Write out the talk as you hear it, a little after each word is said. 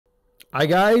Hi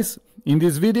guys, in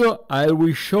this video I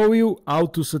will show you how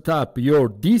to set up your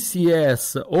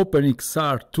DCS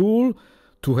OpenXR tool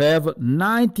to have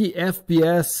 90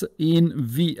 FPS in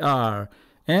VR,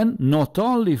 and not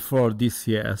only for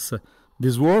DCS.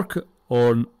 This works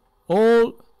on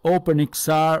all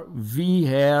OpenXR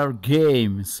VR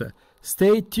games.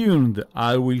 Stay tuned,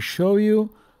 I will show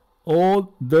you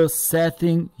all the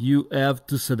settings you have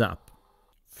to set up.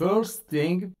 First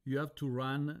thing, you have to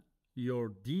run your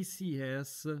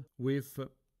DCS with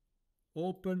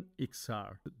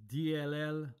OpenXR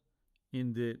DLL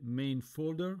in the main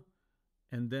folder,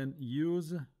 and then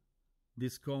use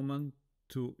this command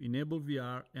to enable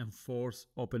VR and force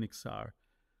OpenXR.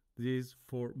 This is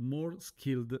for more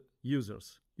skilled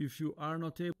users. If you are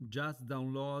not able, just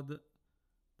download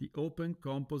the Open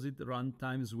Composite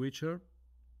Runtime Switcher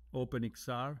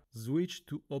OpenXR, switch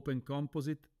to Open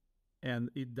Composite,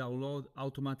 and it downloads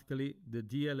automatically the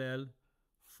DLL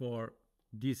for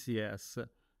DCS,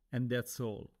 and that's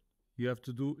all. You have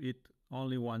to do it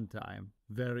only one time.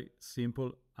 Very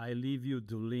simple. I leave you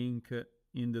the link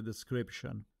in the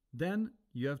description. Then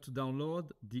you have to download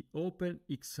the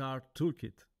OpenXR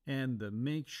toolkit and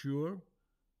make sure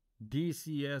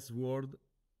DCS World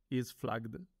is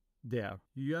flagged there.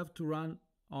 You have to run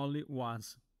only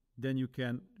once, then you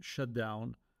can shut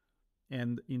down,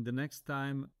 and in the next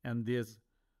time, and this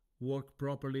work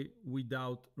properly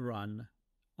without run.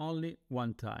 Only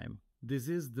one time. This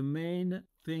is the main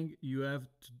thing you have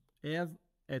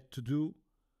to do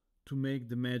to make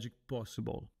the magic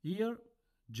possible. Here,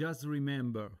 just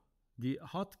remember the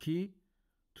hotkey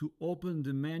to open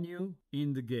the menu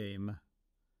in the game.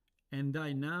 And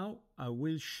I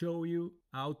will show you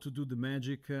how to do the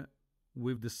magic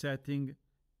with the setting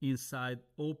inside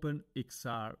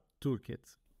OpenXR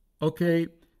toolkit. Okay,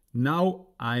 now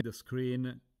I'm the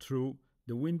screen through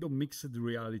the window mixed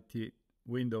reality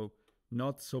window,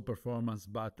 not so performance,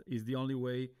 but is the only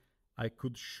way I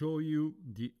could show you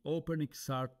the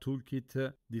OpenXR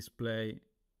toolkit display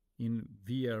in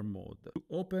VR mode. To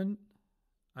open,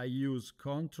 I use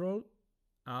Ctrl,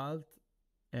 Alt,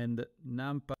 and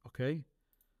numpad, okay,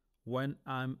 when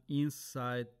I'm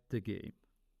inside the game.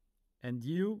 And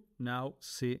you now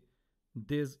see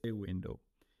this window.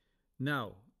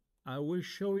 Now, I will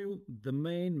show you the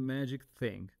main magic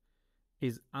thing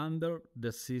is under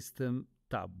the System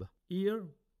tab. Here,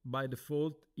 by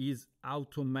default, is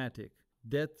automatic.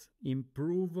 That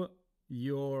improve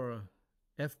your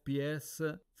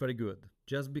FPS very good.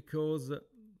 Just because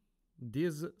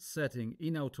this setting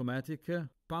in automatic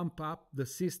pump up the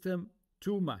system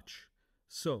too much.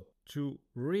 So, to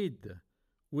read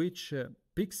which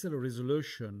pixel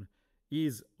resolution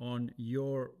is on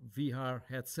your VR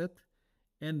headset,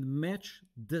 and match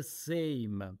the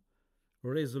same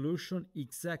resolution,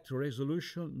 exact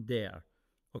resolution there,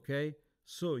 okay?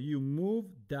 So you move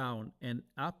down and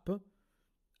up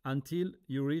until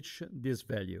you reach this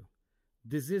value.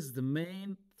 This is the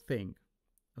main thing,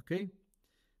 okay?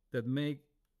 That make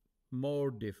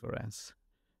more difference.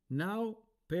 Now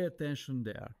pay attention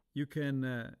there. You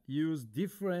can use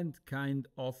different kind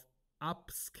of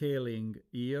upscaling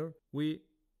here. We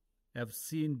have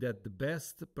seen that the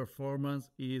best performance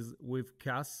is with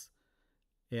CAS,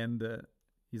 and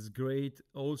is great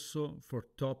also for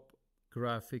top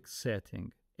graphics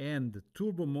setting. And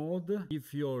turbo mode,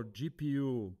 if your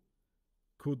GPU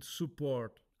could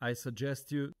support, I suggest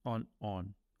you on,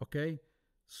 okay?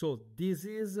 So this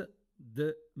is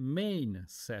the main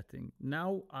setting.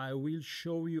 Now I will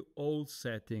show you all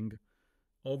setting.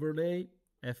 Overlay,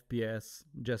 FPS,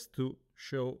 just to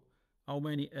show how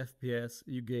many FPS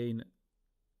you gain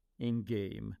in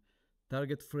game.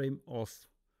 Target frame off.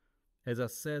 As I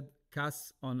said,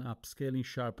 CAS on upscaling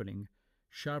sharpening.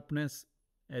 Sharpness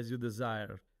as you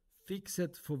desire.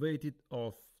 Fixed foveated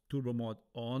off. Turbo mode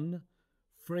on.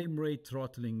 Frame rate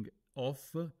throttling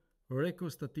off.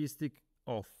 Record statistic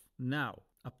off. Now,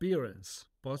 appearance.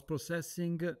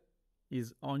 Post-processing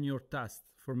is on your task.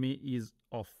 For me is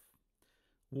off.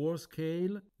 Word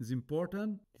scale is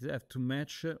important. You have to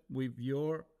match with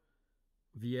your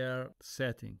VR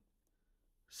setting.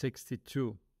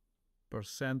 62%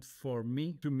 for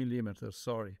me. 2 millimeters,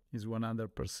 sorry, is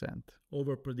 100%.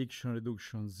 Over prediction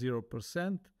reduction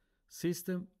 0%.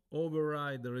 System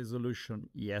override the resolution,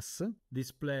 yes.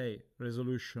 Display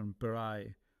resolution per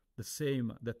eye, the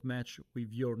same that match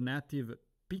with your native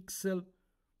pixel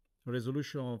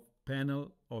resolution of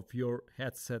panel of your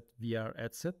headset, VR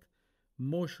headset.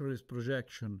 Motionless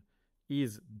projection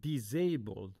is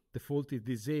disabled, default is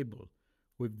disabled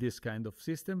with this kind of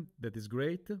system. That is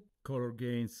great. Color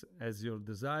gains as your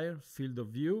desire. Field of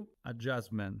view,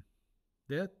 adjustment,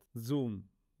 that, zoom,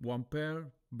 1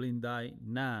 pair, blind eye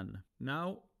none.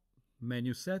 Now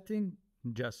menu setting,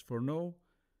 just for no,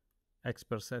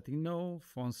 expert setting no,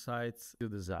 font size you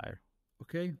desire.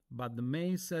 Okay, but the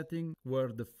main setting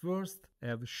were the first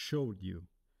I've showed you.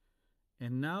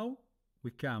 And now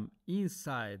we come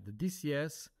inside the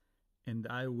DCS and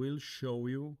I will show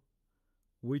you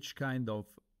which kind of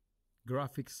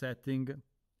graphic setting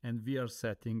and VR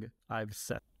setting I've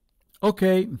set.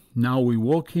 Okay, now we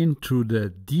walk into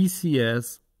the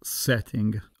DCS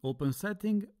setting. Open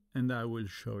setting and I will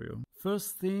show you.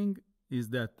 First thing is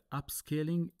that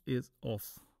upscaling is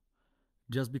off.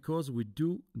 Just because we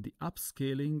do the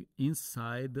upscaling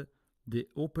inside the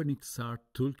OpenXR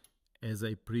tool as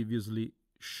I previously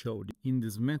showed. In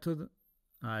this method,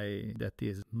 that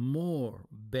is more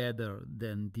better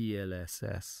than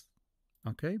DLSS.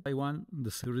 Okay, I want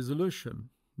the resolution.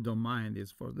 Don't mind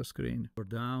this for the screen. Lower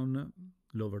down,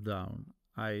 lower down.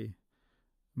 I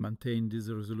maintain this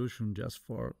resolution just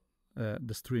for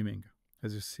the streaming.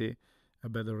 As you see, a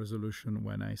better resolution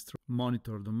when I stream.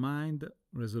 Monitor don't mind.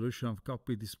 Resolution of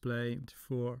cockpit display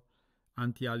for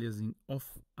anti-aliasing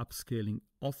off, upscaling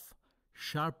off,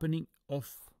 sharpening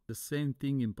off. The same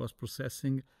thing in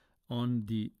post-processing on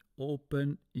the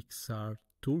OpenXR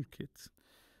toolkit.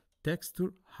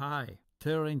 Texture high,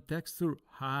 terrain texture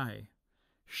high,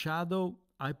 shadow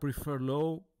I prefer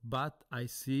low, but I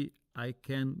see I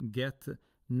can get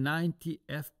 90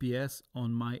 FPS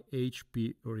on my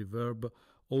HP reverb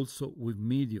also with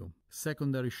medium.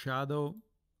 Secondary shadow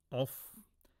off,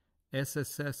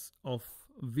 SSS off,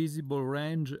 visible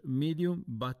range medium,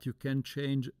 but you can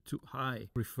change to high.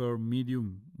 Prefer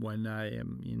medium when I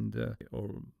am in the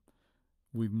or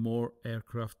with more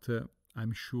aircraft.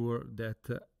 I'm sure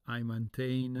that I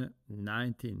maintain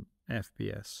 19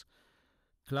 FPS.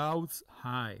 Clouds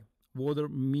high, water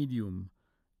medium,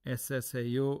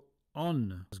 SSAO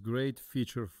on. It's a great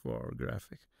feature for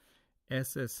graphic.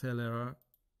 SSLR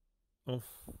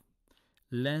off.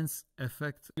 Lens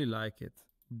effect, I like it.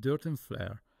 Dirt and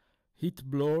flare. Heat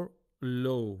blur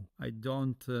low. I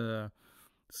don't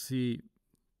see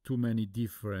too many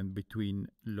different between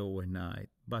low and high,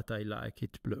 but I like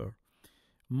heat blur.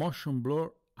 Motion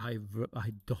blur, I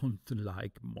don't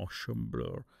like motion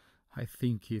blur. I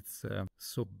think it's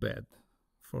so bad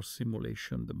for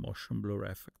simulation, the motion blur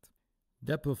effect.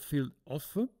 Depth of field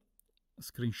off,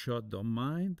 screenshot don't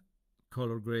mind,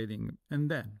 color grading, and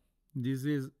then this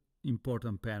is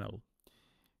important panel.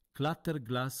 Clutter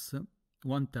glass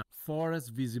 1000,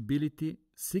 forest visibility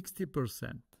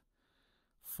 60%,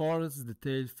 forest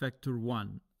detail factor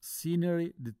 1,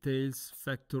 scenery details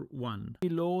factor 1.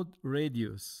 Reload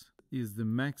radius is the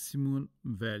maximum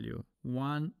value,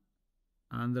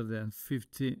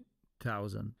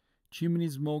 150,000. Chimney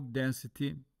smoke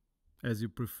density as you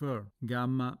prefer,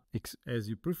 gamma as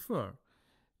you prefer.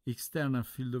 External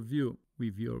field of view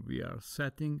with your VR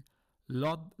setting,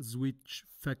 load switch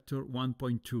factor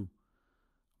 1.2,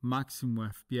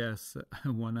 maximum FPS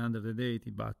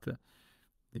 180, but the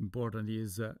important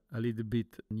is a little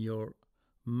bit your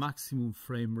maximum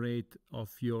frame rate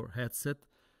of your headset.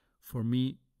 For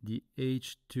me, the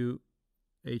HP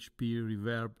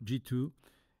Reverb G2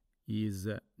 is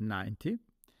 90.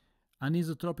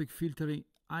 Anisotropic filtering,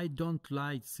 I don't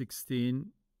like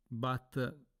 16, but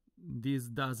this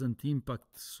doesn't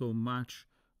impact so much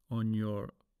on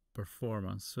your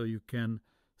performance, so you can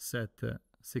set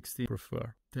 16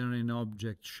 prefer. Terrain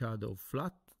object shadow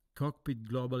flat, cockpit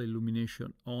global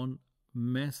illumination on,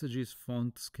 messages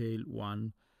font scale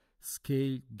 1,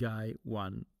 scale guy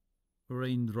 1,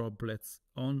 rain droplets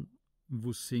on,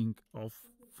 VSync off,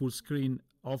 full screen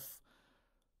off,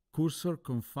 cursor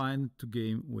confined to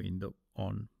game window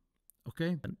on.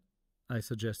 Okay, and I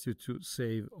suggest you to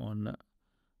save on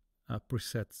a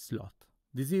preset slot.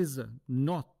 This is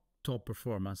not top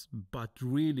performance, but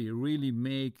really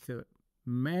make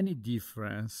many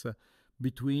difference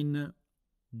between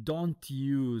don't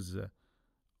use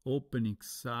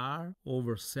OpenXR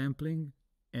oversampling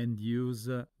and use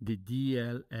the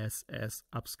DLSS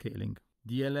upscaling.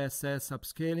 DLSS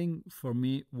upscaling for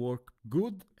me work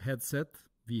good headset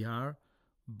VR,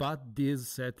 but this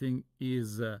setting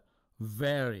is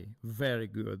very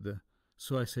good.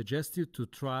 So I suggest you to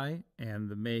try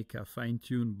and make a fine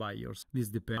tune by yourself. This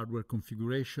depends on hardware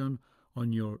configuration,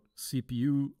 on your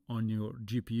CPU, on your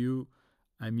GPU.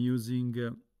 I'm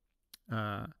using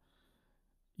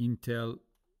Intel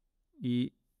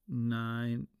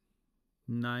i9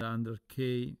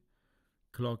 900K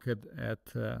clocked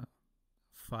at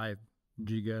 5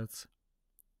 GHz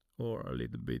or a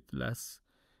little bit less.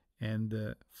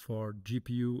 And for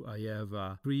GPU, I have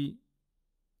a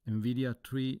Nvidia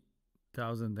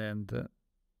 3080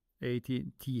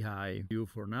 80 Ti view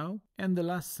for now. And the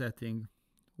last setting,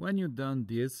 when you've done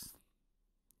this,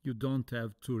 you don't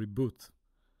have to reboot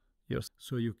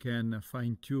so you can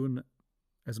fine-tune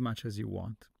as much as you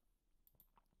want.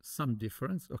 Some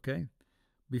difference, okay?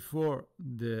 Before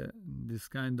this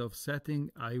kind of setting,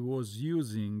 I was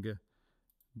using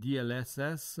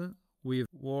DLSS with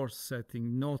worse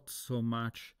setting, not so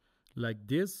much like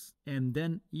this, and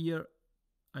then here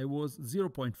I was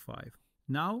 0.5.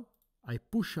 Now I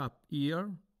push up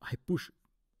here, I push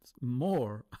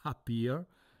more up here,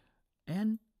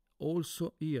 and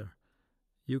also here.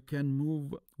 You can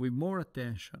move with more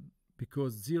attention,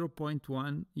 because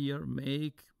 0.1 here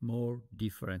make more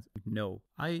difference. No,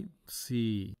 I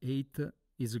see 8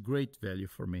 is a great value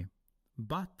for me,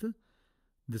 but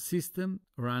the system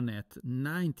run at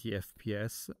 90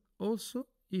 FPS also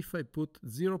if I put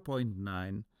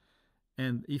 0.9,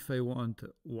 and if I want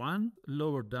one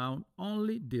lower down,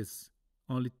 only this,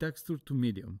 only texture to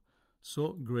medium.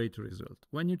 So great result.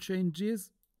 When you change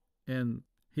this and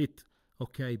hit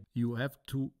OK, you have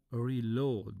to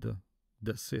reload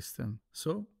the system.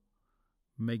 So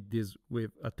make this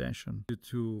with attention.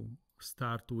 To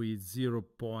start with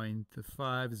 0.5,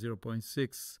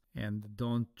 0.6, and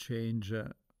don't change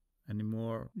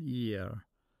anymore here.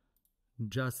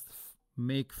 Just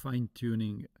make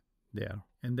fine-tuning there.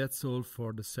 And that's all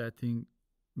for the setting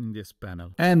in this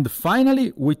panel. And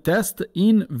finally, we test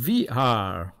in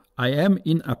VR. I am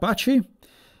in Apache.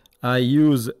 I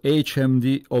use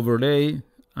HMD overlay.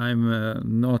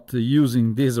 I'm not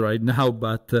using this right now,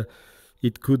 but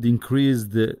it could increase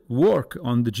the work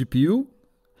on the GPU.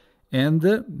 And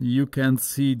you can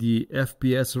see the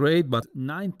FPS rate, but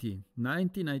 90,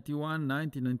 91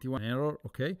 error,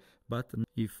 okay? But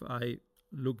if I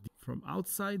look from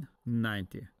outside,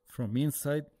 90. From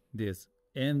inside, this.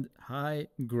 And high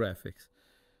graphics.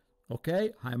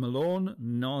 Okay, I'm alone,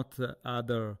 not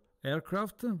other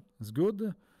aircraft. It's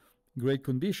good. Great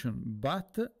condition,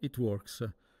 but it works.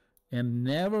 And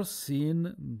never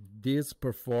seen this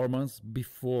performance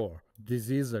before. This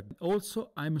is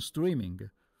also I'm streaming,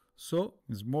 so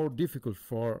it's more difficult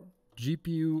for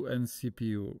GPU and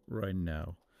CPU right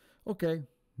now. Okay,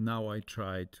 now I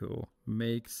try to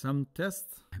make some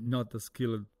tests. I'm not a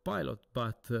skilled pilot,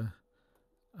 but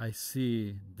I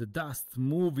see the dust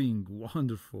moving,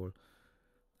 wonderful.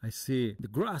 I see the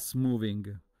grass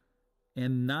moving,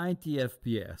 and 90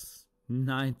 FPS.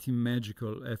 90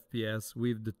 magical FPS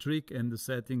with the trick and the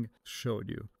setting showed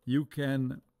you. You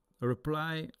can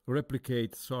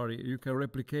replicate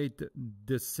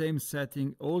the same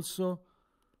setting also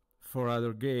for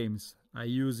other games. I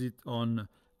use it on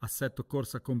Assetto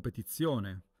Corsa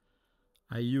Competizione.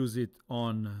 I use it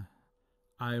on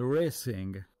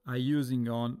iRacing. I using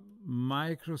on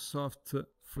Microsoft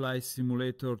Flight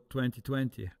Simulator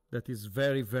 2020. That is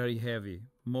very, very heavy,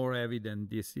 more heavy than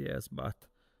DCS, but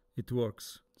it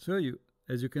works. So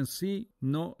as you can see,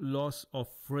 no loss of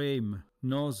frame,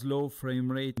 no slow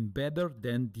frame rate, better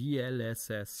than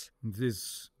DLSS. This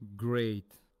is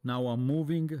great. Now I'm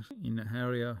moving in an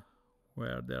area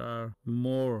where there are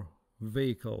more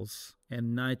vehicles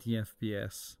and 90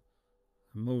 FPS.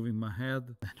 I'm moving my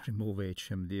head and remove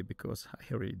HMD because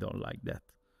I really don't like that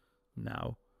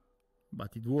now.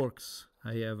 But it works.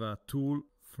 I have a tool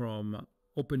from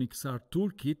OpenXR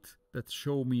Toolkit that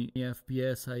show me the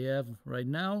FPS I have right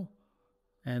now,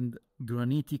 and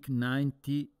granitic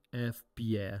 90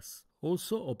 FPS.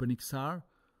 Also, OpenXR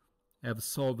have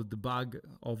solved the bug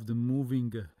of the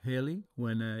moving heli.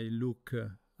 When I look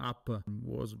up, it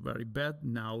was very bad.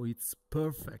 Now it's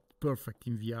perfect. Perfect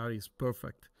in VR is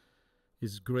perfect.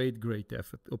 It's great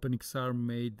effort. OpenXR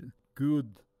made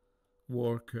good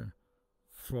work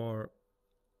for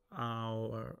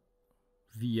our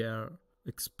VR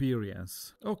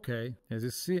experience. Okay, as you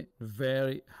see,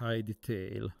 very high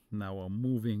detail. Now I'm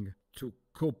moving to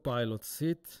co-pilot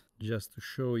seat just to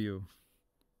show you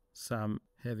some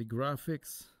heavy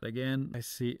graphics. Again, I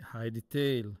see high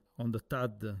detail on the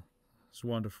TUD. It's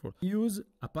wonderful. Use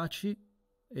Apache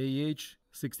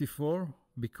AH64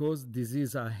 because this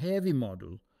is a heavy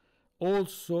model.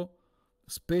 Also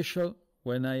special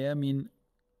when I am in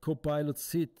co-pilot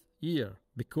seat here,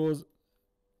 because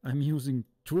I'm using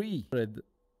 300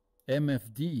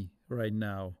 MFD right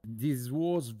now. This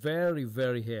was very,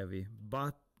 very heavy,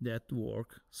 but that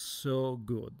worked so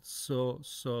good, so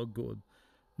good.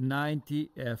 90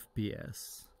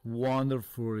 FPS.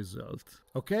 Wonderful result.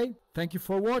 Okay, thank you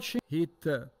for watching. Hit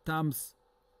thumbs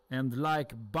and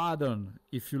like button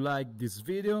if you like this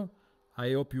video.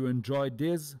 I hope you enjoyed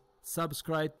this.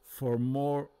 Subscribe for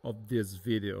more of this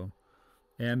video,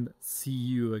 and see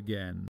you again.